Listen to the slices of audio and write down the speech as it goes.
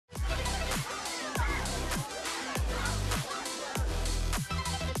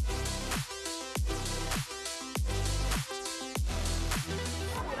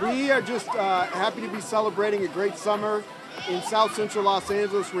We are just happy to be celebrating a great summer in South Central Los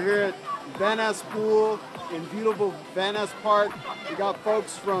Angeles. We're here at Ness Pool in beautiful Van Ness Park. We got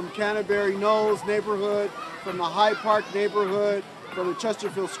folks from Canterbury Knolls neighborhood, from the High Park neighborhood, from the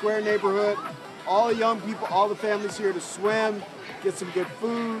Chesterfield Square neighborhood. All the young people, all the families here to swim, get some good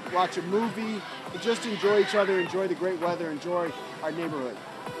food, watch a movie, and just enjoy each other, enjoy the great weather, enjoy our neighborhood.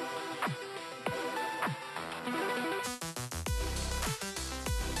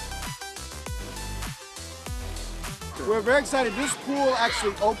 We're very excited. This pool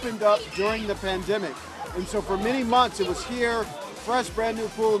actually opened up during the pandemic. And so for many months it was here, fresh, brand new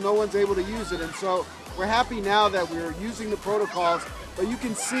pool, no one's able to use it. And so we're happy now that we're using the protocols, but you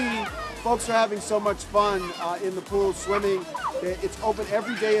can see folks are having so much fun in the pool, swimming. It's open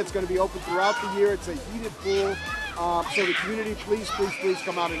every day. It's going to be open throughout the year. It's a heated pool. So the community, please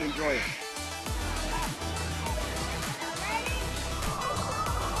come out and enjoy it.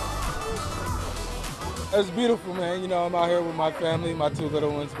 It's beautiful, man. You know, I'm out here with my family, my two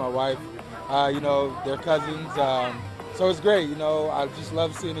little ones, my wife. You know, they're cousins. So it's great. You know, I just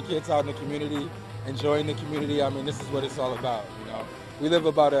love seeing the kids out in the community, enjoying the community. I mean, this is what it's all about, you know. We live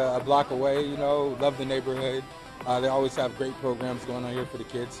about a block away, you know, love the neighborhood. They always have great programs going on here for the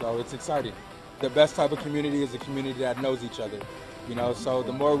kids, so it's exciting. The best type of community is a community that knows each other, you know. So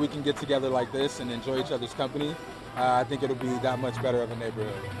the more we can get together like this and enjoy each other's company, I think it'll be that much better of a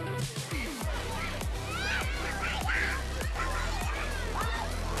neighborhood.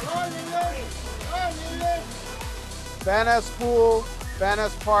 Van Ness Pool, Van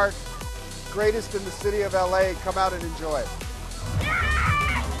Ness Park, greatest in the city of LA. Come out and enjoy it.